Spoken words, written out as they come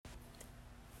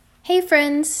Hey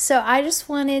friends, so I just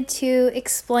wanted to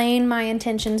explain my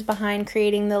intentions behind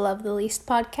creating the Love the Least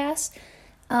podcast.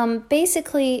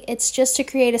 Basically, it's just to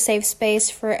create a safe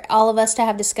space for all of us to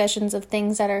have discussions of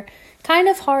things that are kind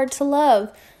of hard to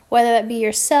love, whether that be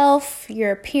yourself,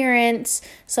 your appearance,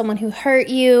 someone who hurt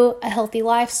you, a healthy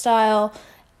lifestyle,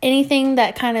 anything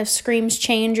that kind of screams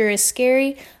change or is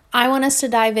scary. I want us to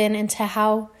dive into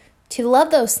how to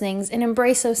love those things and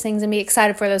embrace those things and be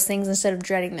excited for those things instead of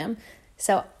dreading them.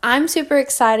 So I'm super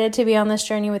excited to be on this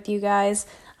journey with you guys.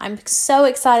 I'm so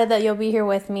excited that you'll be here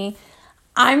with me.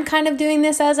 I'm kind of doing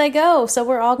this as I go, so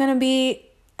we're all going to be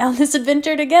on this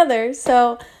adventure together.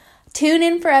 So tune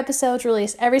in for episodes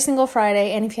released every single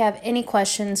Friday, and if you have any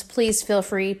questions, please feel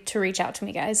free to reach out to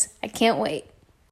me, guys. I can't wait.